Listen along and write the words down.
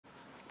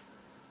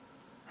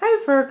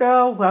Hello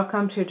Virgo,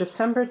 welcome to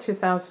December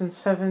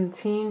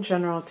 2017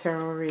 General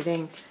Tarot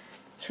Reading.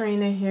 It's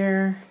Rena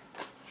here,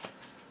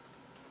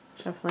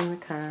 shuffling the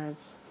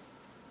cards.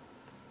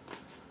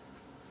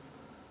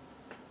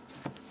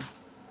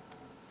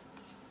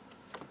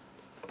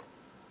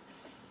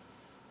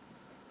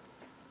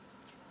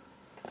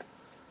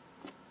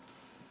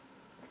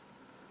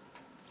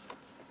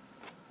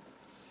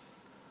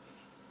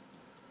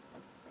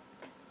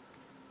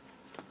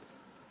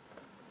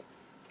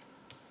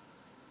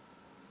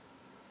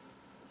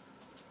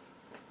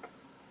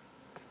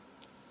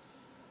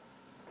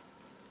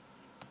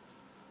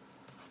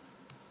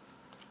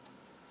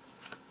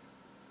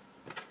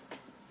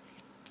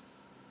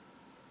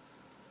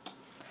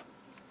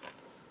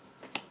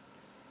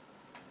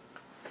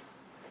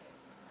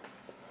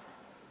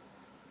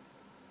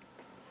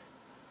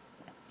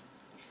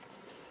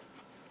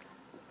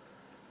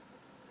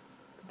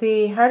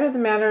 The heart of the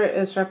matter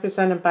is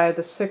represented by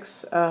the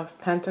Six of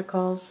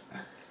Pentacles.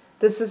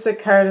 This is a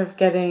card of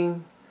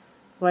getting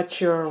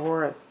what you're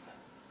worth.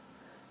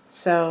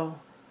 So,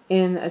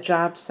 in a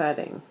job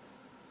setting,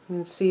 you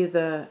can see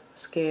the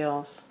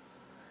scales.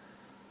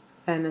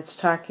 And it's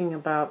talking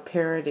about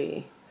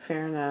parity,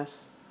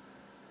 fairness,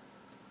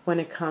 when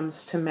it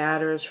comes to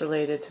matters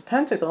related to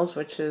Pentacles,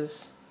 which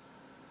is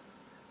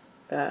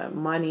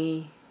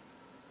money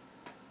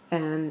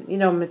and,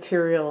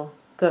 material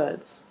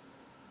goods.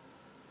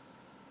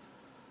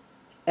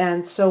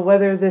 And so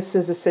whether this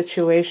is a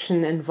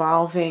situation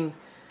involving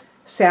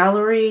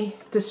salary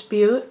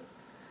dispute,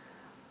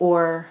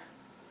 or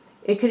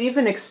it could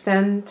even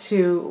extend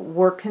to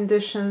work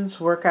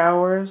conditions, work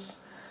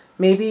hours.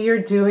 Maybe you're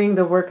doing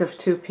the work of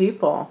two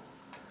people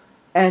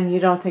and you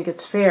don't think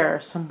it's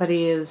fair.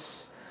 Somebody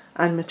is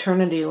on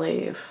maternity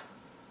leave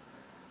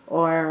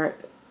or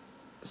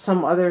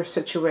some other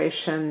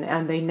situation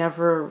and they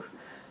never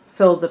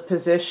filled the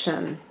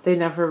position. They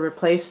never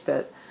replaced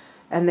it.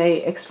 And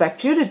they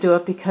expect you to do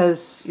it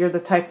because you're the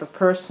type of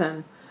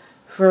person,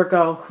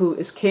 Virgo, who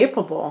is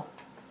capable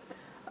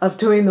of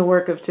doing the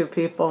work of two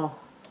people.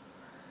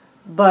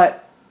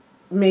 But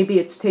maybe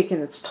it's taken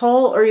its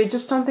toll, or you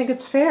just don't think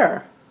it's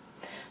fair.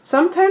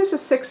 Sometimes the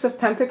Six of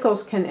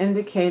Pentacles can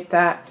indicate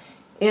that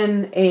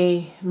in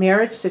a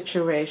marriage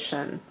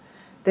situation,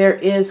 there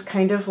is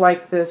kind of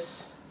like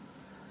this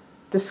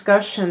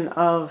discussion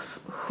of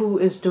who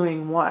is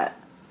doing what.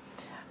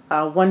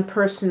 One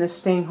person is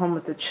staying home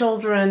with the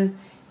children.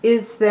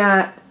 Is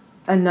that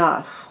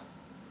enough?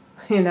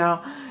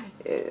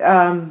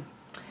 I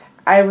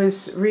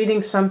was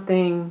reading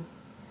something,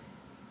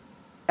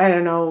 I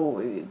don't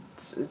know,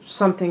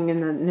 something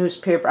in the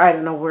newspaper. I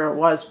don't know where it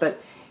was,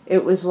 but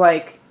it was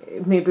like,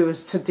 maybe it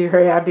was to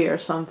Dear Abby or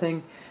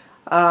something.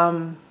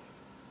 I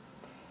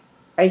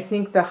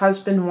think the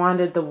husband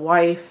wanted the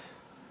wife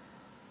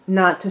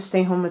not to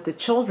stay home with the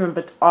children,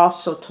 but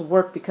also to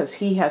work because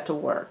he had to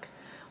work.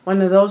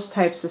 One of those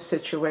types of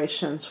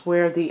situations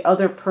where the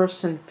other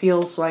person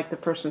feels like the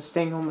person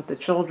staying home with the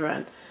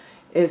children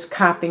is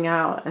copping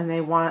out, and they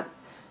want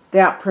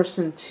that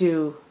person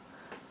to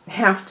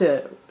have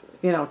to,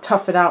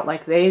 tough it out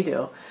like they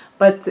do.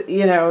 But,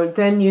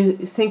 then you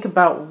think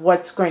about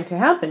what's going to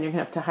happen. You're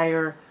going to have to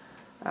hire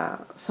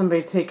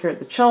somebody to take care of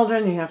the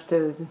children. You have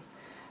to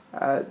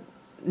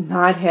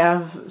not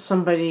have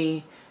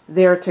somebody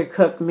there to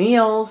cook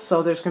meals,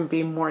 so there's going to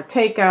be more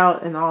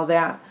takeout and all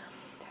that.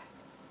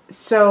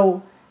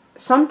 So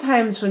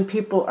sometimes when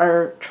people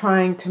are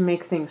trying to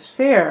make things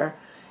fair,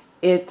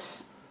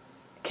 it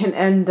can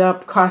end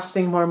up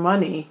costing more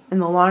money in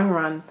the long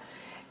run.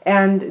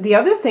 And the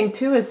other thing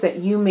too is that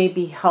you may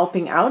be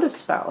helping out a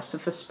spouse.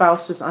 If a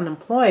spouse is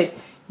unemployed,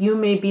 you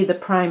may be the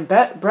prime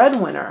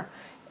breadwinner.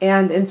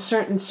 And in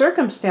certain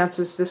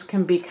circumstances, this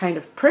can be kind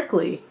of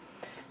prickly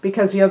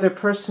because the other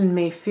person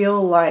may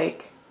feel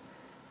like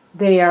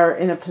they are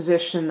in a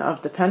position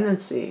of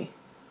dependency.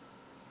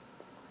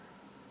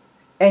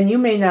 And you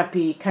may not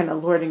be kind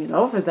of lording it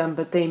over them,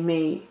 but they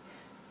may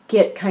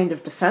get kind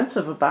of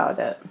defensive about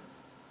it.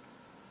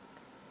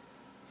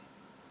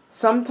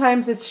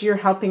 Sometimes it's you're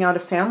helping out a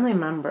family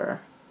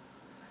member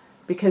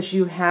because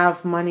you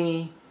have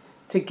money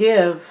to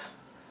give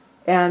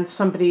and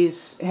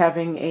somebody's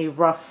having a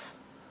rough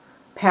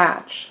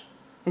patch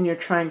and you're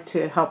trying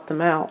to help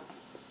them out.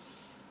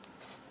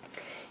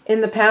 In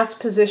the past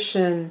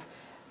position,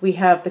 we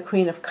have the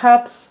Queen of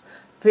Cups,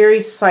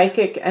 very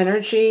psychic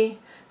energy.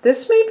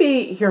 This may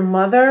be your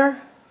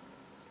mother,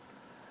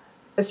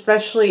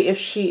 especially if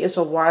she is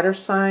a water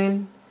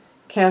sign,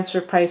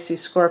 Cancer,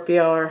 Pisces,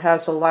 Scorpio, or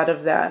has a lot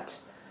of that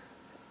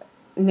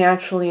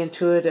naturally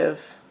intuitive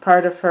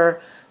part of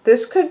her.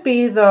 This could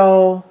be,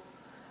 though,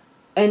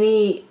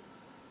 any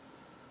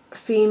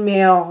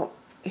female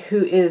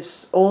who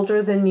is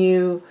older than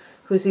you,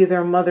 who's either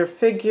a mother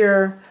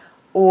figure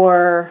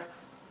or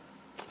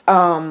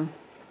a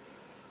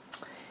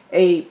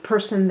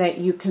person that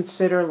you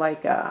consider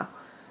like a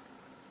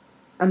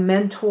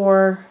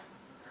mentor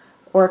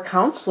or a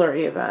counselor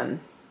even.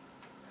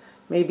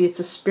 Maybe it's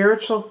a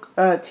spiritual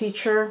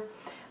teacher,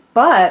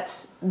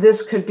 But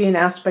this could be an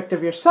aspect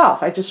of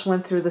yourself. I just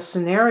went through the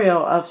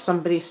scenario of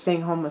somebody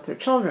staying home with their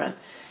children.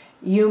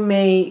 You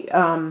may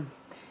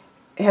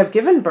have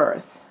given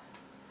birth,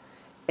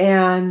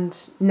 and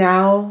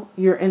now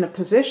you're in a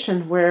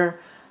position where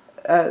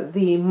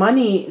the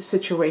money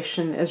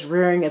situation is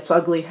rearing its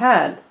ugly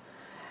head.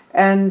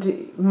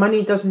 And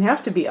money doesn't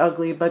have to be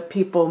ugly, but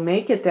people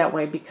make it that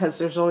way because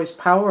there's always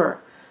power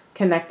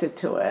connected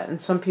to it. And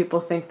some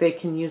people think they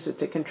can use it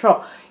to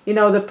control. You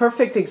know, the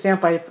perfect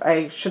example,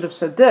 I should have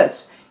said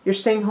this. You're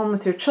staying home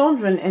with your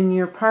children and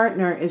your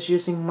partner is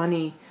using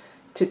money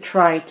to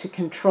try to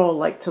control,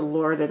 like to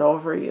lord it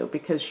over you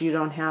because you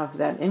don't have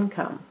that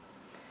income.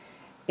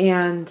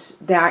 And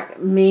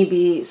that may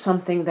be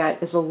something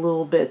that is a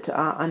little bit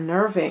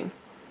unnerving.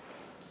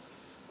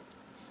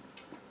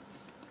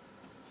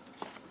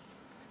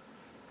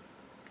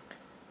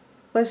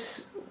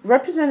 What's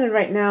represented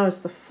right now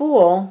is the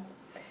Fool,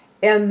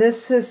 and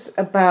this is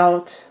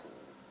about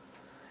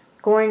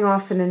going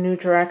off in a new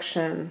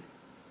direction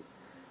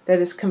that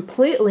is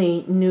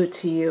completely new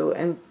to you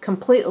and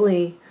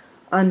completely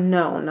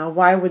unknown. Now,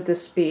 why would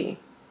this be?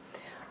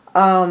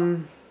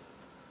 You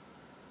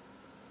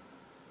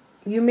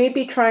may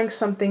be trying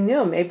something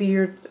new. Maybe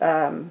you're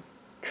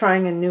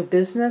trying a new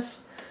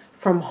business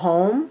from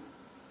home,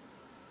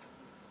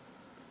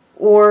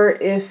 or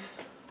if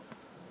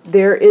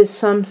there is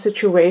some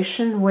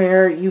situation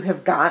where you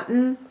have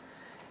gotten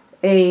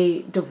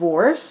a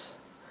divorce,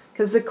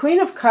 because the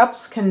Queen of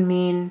Cups can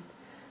mean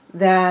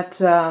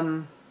that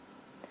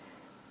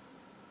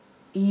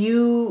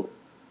you,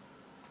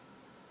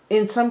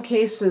 in some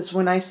cases,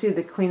 when I see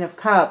the Queen of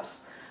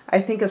Cups,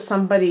 I think of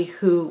somebody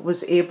who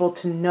was able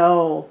to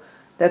know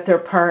that their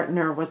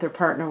partner, what their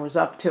partner was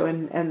up to,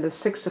 and the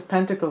Six of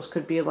Pentacles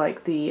could be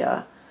like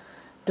the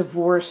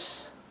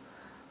divorce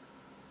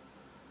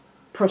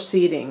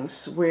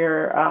proceedings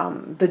where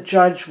the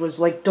judge was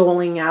like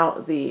doling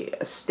out the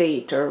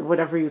estate or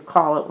whatever you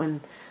call it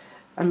when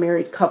a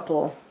married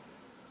couple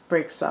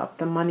breaks up,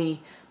 the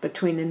money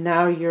between, and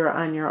now you're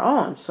on your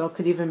own. So it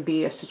could even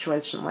be a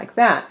situation like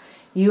that.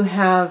 You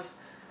have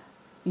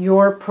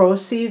your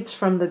proceeds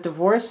from the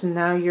divorce and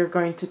now you're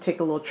going to take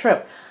a little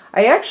trip.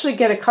 I actually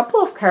get a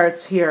couple of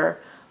cards here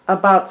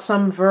about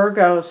some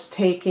Virgos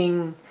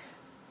taking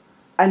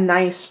a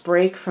nice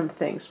break from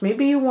things.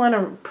 Maybe you want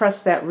to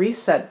press that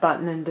reset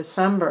button in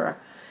December,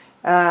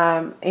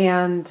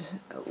 and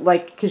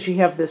like, because you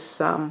have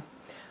this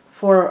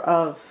Four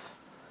of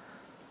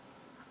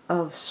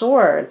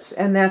Swords,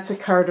 and that's a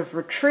card of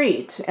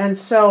retreat. And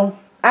so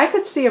I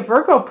could see a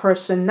Virgo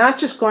person not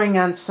just going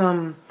on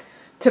some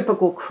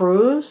typical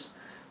cruise,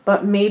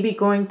 but maybe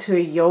going to a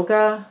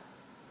yoga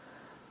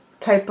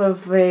type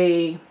of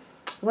a,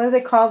 what do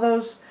they call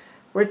those,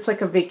 where it's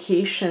like a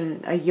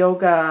vacation, a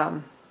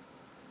yoga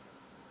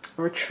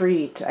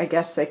retreat, I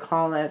guess they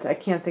call it. I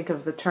can't think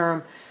of the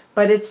term,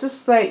 but it's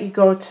just that you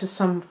go to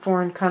some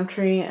foreign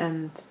country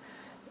and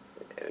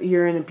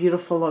you're in a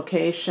beautiful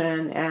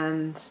location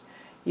and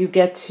you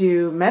get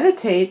to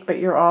meditate, but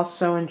you're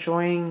also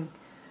enjoying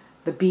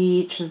the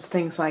beach and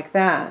things like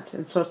that.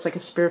 And so it's like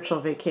a spiritual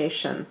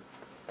vacation.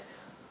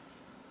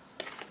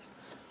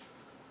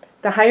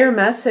 The higher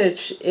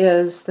message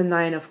is the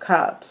Nine of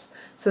Cups.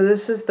 So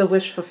this is the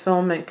wish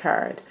fulfillment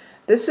card.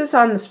 This is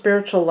on the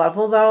spiritual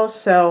level though,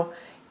 so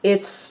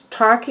it's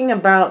talking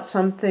about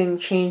something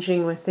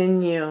changing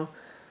within you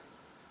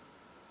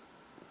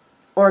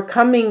or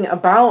coming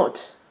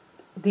about,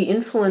 the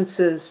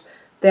influences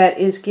that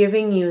is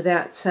giving you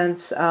that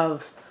sense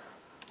of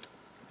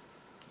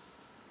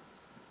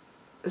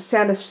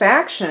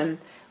satisfaction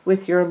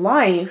with your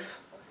life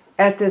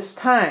at this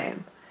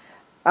time.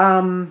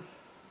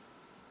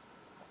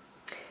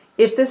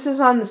 If this is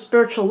on the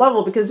spiritual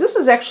level, because this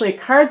is actually a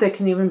card that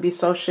can even be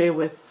associated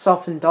with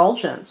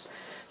self-indulgence.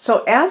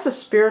 So as a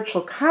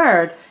spiritual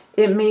card,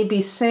 it may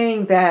be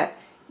saying that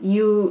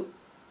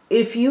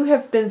if you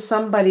have been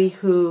somebody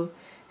who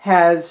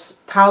has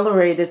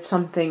tolerated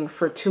something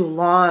for too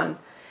long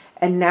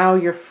and now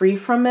you're free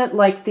from it,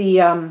 like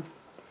the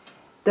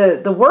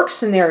work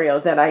scenario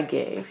that I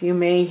gave, you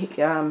may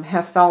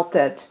have felt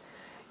that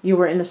you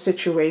were in a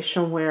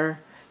situation where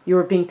you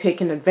were being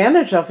taken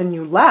advantage of and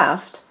you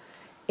left,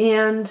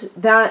 and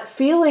that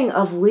feeling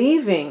of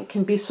leaving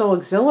can be so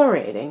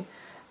exhilarating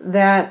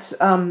that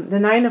the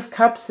Nine of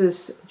Cups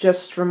is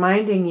just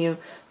reminding you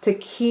to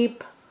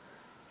keep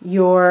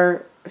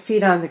your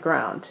feet on the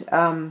ground.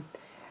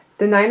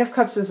 The Nine of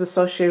Cups is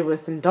associated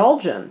with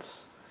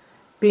indulgence,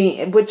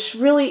 which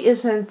really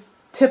isn't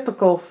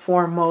typical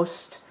for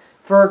most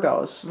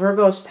Virgos.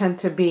 Virgos tend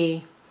to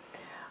be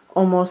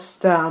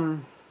almost a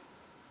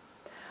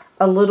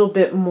little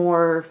bit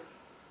more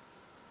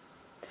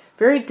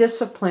very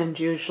disciplined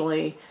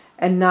usually,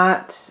 and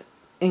not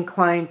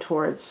inclined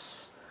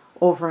towards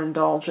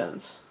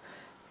overindulgence.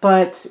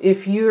 But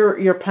if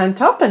you're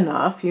pent up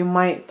enough, you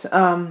might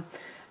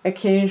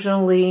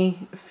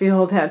occasionally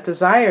feel that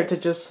desire to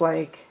just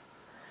like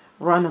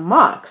run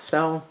amok.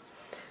 So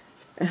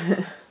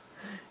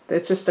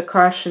that's just a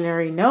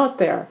cautionary note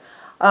there.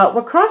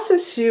 What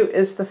crosses you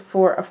is the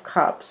Four of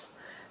Cups.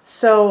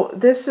 So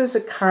this is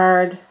a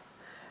card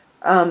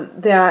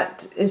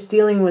that is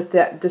dealing with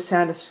that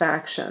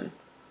dissatisfaction.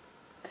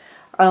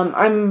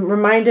 I'm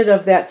reminded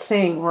of that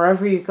saying,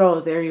 wherever you go,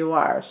 there you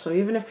are. So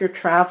even if you're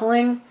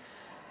traveling,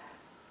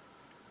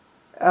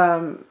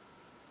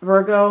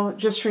 Virgo,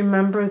 just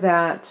remember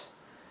that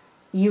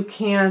you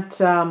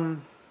can't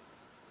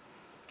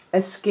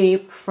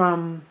escape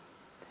from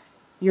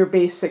your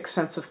basic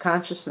sense of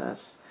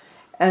consciousness.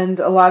 And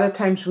a lot of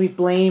times we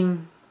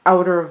blame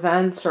outer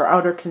events or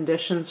outer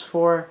conditions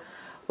for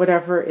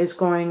whatever is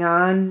going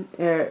on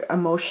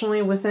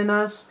emotionally within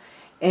us.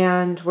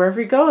 And wherever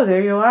you go,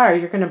 there you are.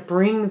 You're going to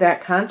bring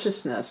that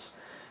consciousness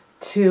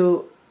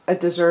to a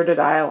deserted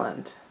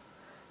island,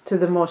 to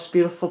the most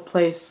beautiful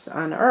place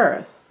on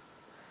earth.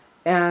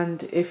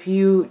 And if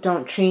you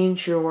don't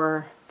change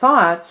your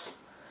thoughts,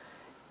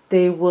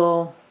 they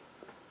will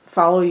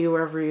follow you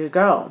wherever you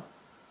go.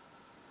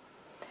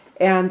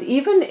 And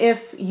even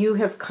if you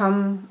have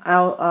come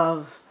out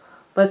of,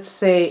 let's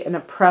say, an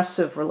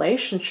oppressive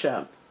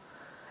relationship,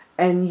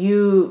 and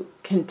you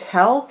can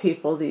tell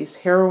people these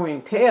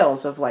harrowing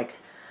tales of like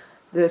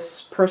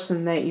this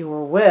person that you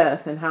were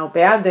with and how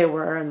bad they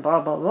were and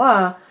blah, blah,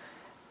 blah,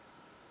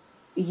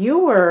 you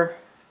were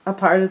a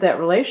part of that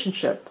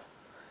relationship.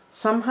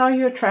 Somehow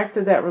you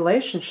attracted that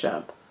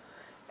relationship.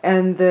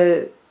 And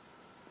the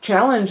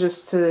challenge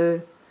is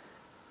to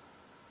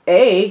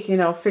A,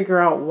 figure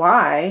out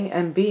why,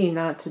 and B,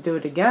 not to do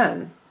it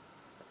again.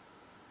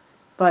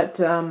 But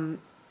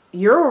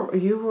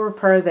you were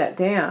part of that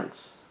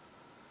dance.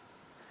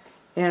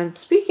 And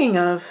speaking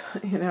of,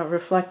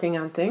 reflecting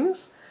on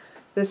things,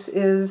 this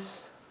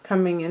is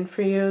coming in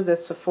for you.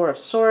 That's the Four of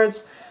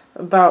Swords,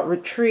 about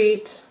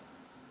retreat,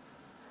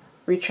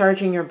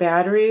 recharging your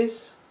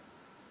batteries.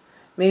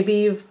 Maybe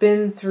you've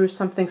been through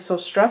something so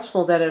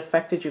stressful that it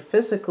affected you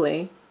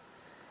physically,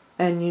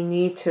 and you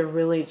need to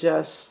really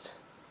just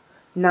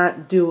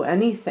not do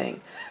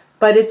anything.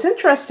 But it's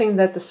interesting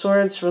that the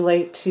swords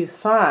relate to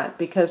thought,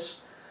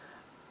 because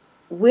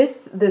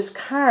with this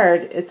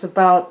card, it's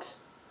about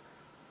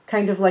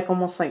kind of like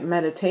almost like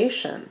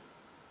meditation.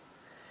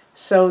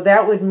 So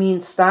that would mean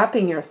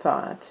stopping your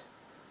thought.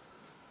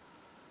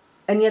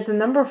 And yet the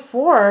number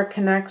 4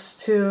 connects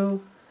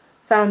to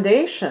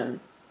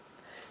foundation.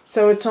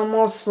 So it's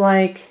almost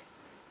like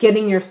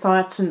getting your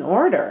thoughts in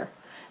order,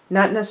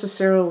 not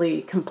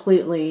necessarily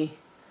completely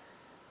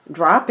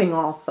dropping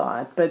all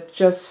thought, but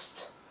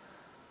just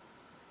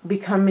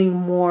becoming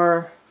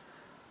more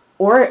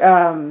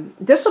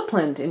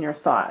disciplined in your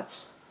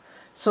thoughts,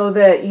 so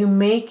that you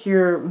make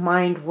your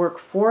mind work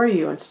for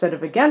you instead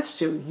of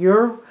against you.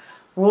 You're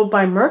ruled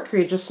by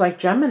Mercury, just like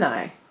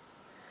Gemini.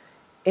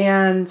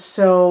 And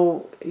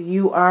so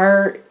you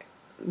are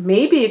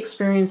maybe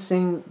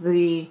experiencing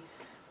the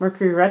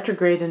Mercury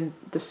retrograde in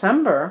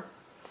December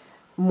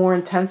more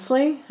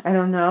intensely. I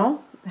don't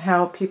know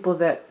how people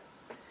that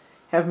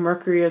have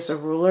Mercury as a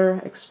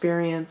ruler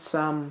experience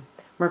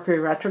Mercury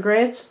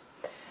retrogrades.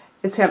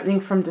 It's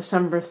happening from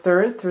December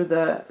 3rd through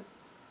the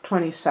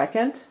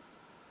 22nd.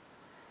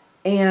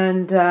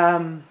 And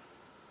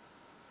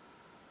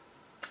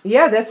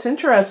yeah, that's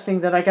interesting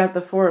that I got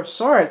the Four of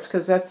Swords,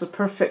 because that's a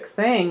perfect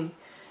thing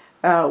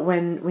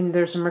when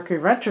there's a Mercury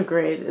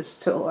retrograde, is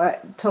to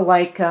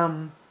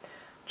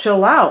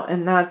chill out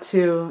and not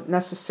to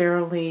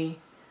necessarily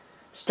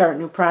start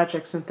new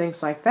projects and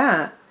things like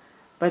that,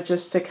 but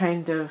just to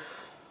kind of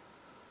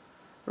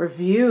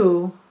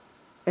review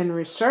and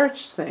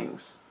research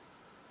things.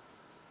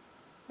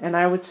 And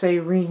I would say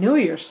renew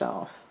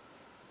yourself.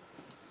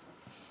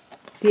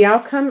 The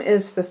outcome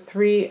is the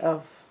Three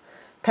of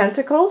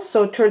Pentacles.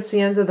 So towards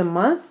the end of the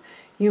month,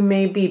 you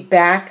may be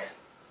back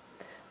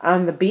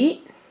on the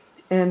beat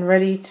and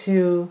ready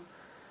to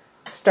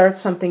start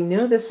something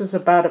new. This is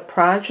about a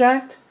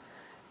project,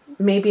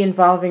 maybe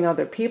involving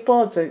other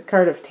people. It's a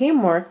card of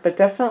teamwork, but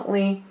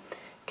definitely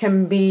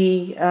can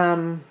be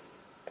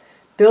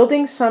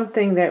building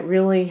something that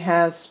really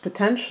has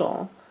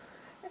potential,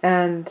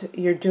 and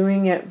you're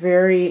doing it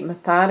very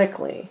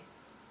methodically.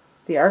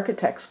 The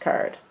Architect's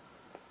card.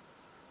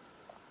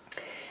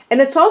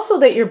 And it's also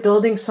that you're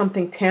building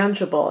something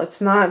tangible. It's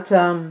not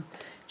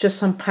just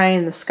some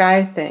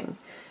pie-in-the-sky thing.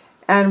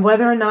 And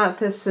whether or not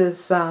this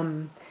is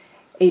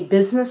a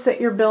business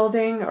that you're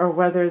building, or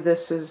whether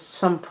this is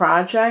some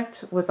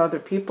project with other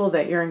people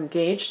that you're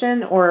engaged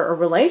in, or a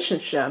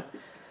relationship,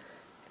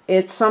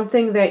 it's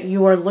something that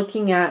you are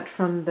looking at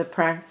from the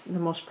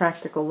most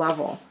practical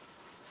level.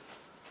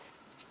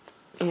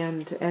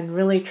 And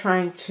really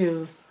trying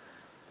to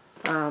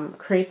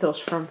create those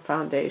firm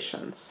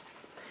foundations.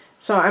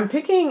 So I'm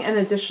picking an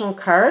additional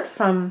card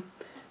from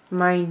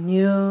my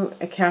new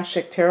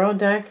Akashic Tarot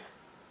deck.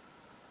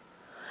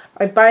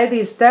 I buy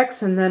these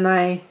decks and then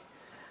I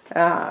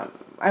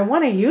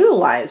want to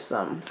utilize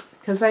them,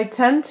 because I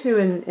tend to,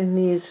 in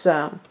these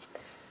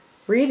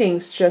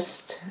readings,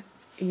 just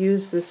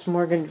use this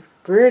Morgan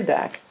Greer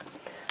deck.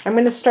 I'm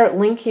going to start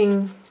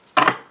linking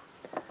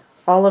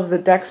all of the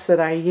decks that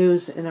I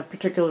use in a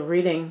particular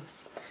reading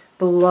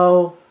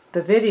below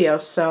the video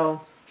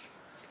so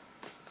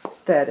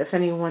that if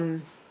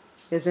anyone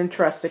is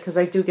interested, because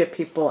I do get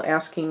people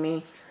asking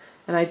me,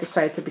 and I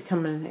decided to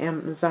become an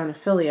Amazon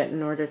affiliate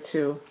in order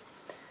to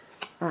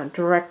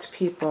direct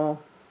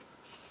people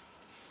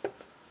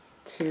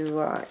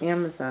to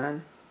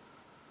Amazon.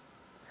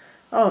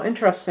 Oh,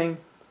 interesting.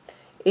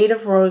 8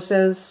 of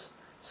Roses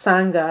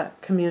Sangha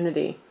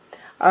community.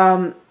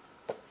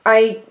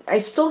 I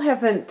still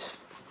haven't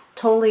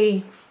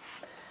totally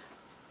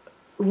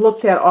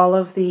looked at all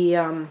of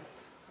the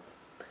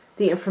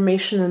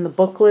information in the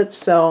booklet,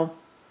 so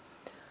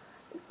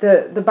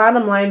the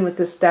bottom line with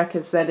this deck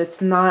is that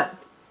it's not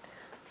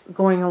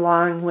going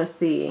along with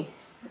the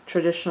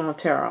traditional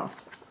tarot.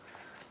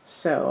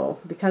 So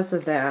because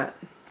of that,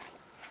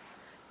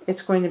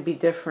 it's going to be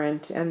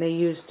different, and they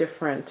use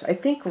different. I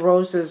think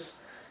roses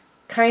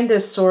kind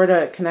of sort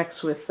of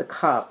connects with the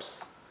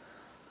cups,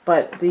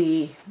 but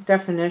the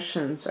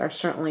definitions are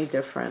certainly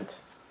different.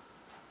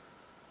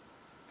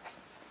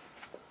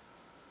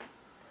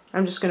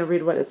 I'm just going to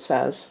read what it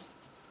says.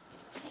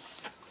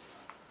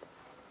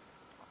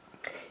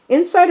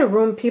 Inside a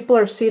room, people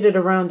are seated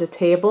around a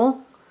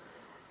table,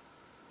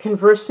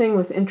 conversing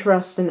with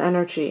interest and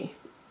energy.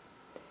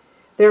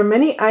 There are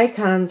many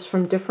icons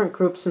from different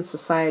groups and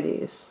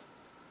societies.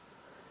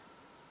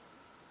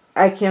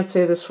 I can't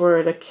say this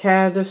word. A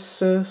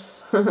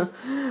caduceus,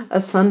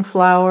 a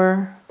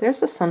sunflower.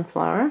 There's a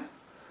sunflower.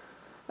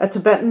 A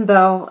Tibetan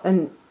bell,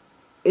 an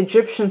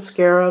Egyptian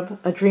scarab,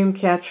 a dream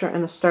catcher,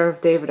 and a Star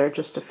of David are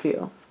just a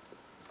few.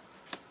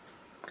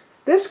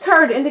 This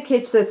card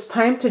indicates that it's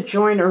time to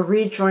join or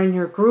rejoin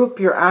your group,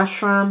 your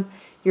ashram,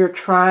 your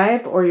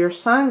tribe, or your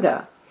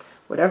sangha.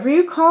 Whatever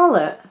you call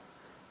it,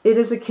 it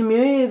is a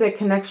community that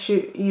connects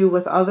you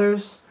with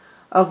others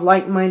of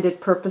like-minded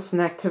purpose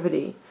and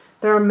activity.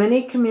 There are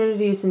many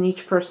communities in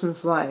each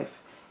person's life,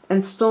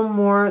 and still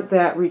more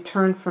that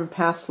return from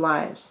past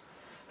lives.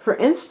 For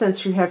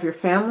instance, you have your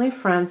family,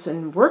 friends,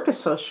 and work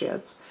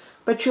associates,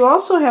 but you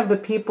also have the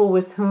people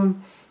with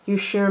whom you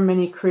share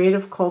many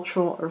creative,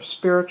 cultural, or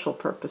spiritual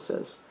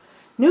purposes.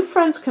 New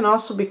friends can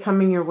also be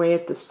coming your way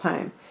at this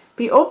time.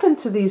 Be open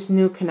to these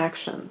new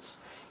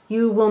connections.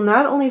 You will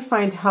not only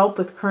find help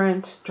with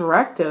current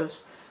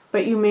directives,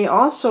 but you may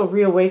also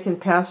reawaken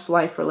past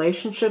life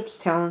relationships,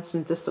 talents,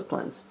 and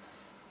disciplines.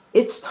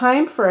 It's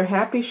time for a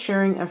happy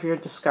sharing of your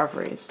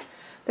discoveries.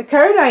 The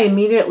card I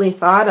immediately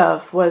thought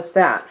of was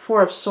that,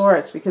 4 of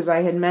Swords, because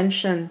I had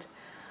mentioned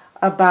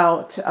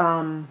about,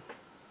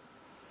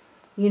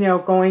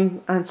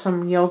 going on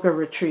some yoga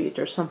retreat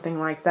or something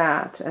like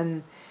that.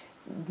 And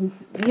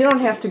you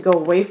don't have to go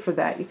away for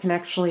that. You can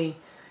actually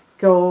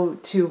go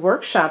to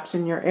workshops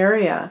in your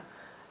area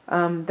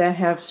that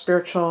have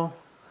spiritual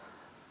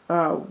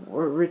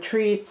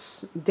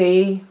retreats,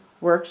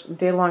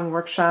 day-long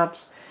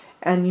workshops,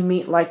 and you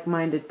meet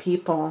like-minded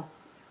people.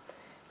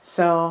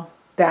 So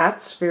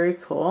that's very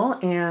cool,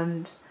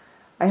 and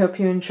I hope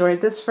you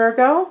enjoyed this,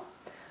 Virgo.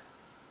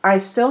 I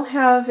still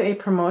have a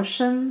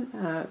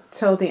promotion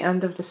till the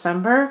end of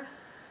December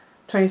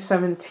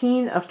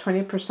 2017 of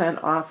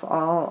 20% off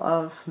all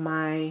of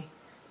my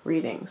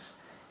readings.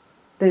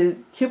 The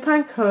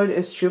coupon code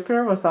is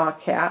Jupiter with all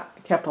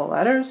capital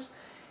letters,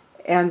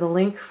 and the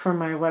link for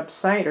my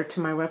website or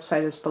to my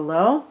website is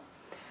below.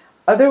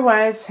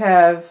 Otherwise,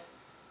 have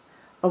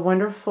a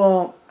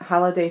wonderful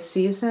holiday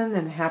season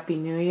and a Happy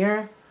New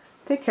Year.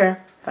 Take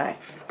care. Bye.